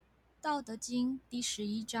道德经第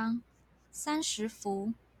11章：30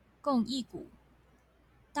辐，共一毂。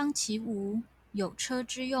当其无，有车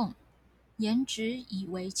之用，言之以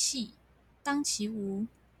为器；当其无，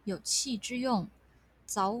有器之用，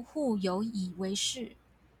凿户有以为室；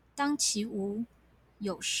当其无，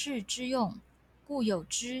有室之用，故有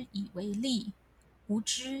之以为利，无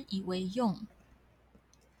之以为用。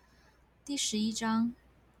第11章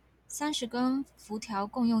：30根辐条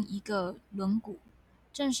共用一个轮毂，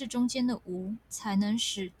正是中间的无才能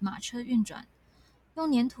使马车运转。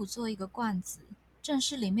用粘土做一个罐子，正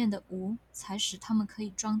是里面的无才使它们可以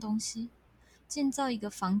装东西。建造一个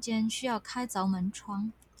房间需要开凿门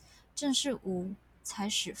窗，正是无才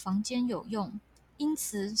使房间有用。因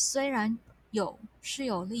此虽然有是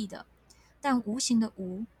有利的，但无形的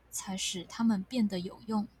无才使它们变得有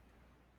用。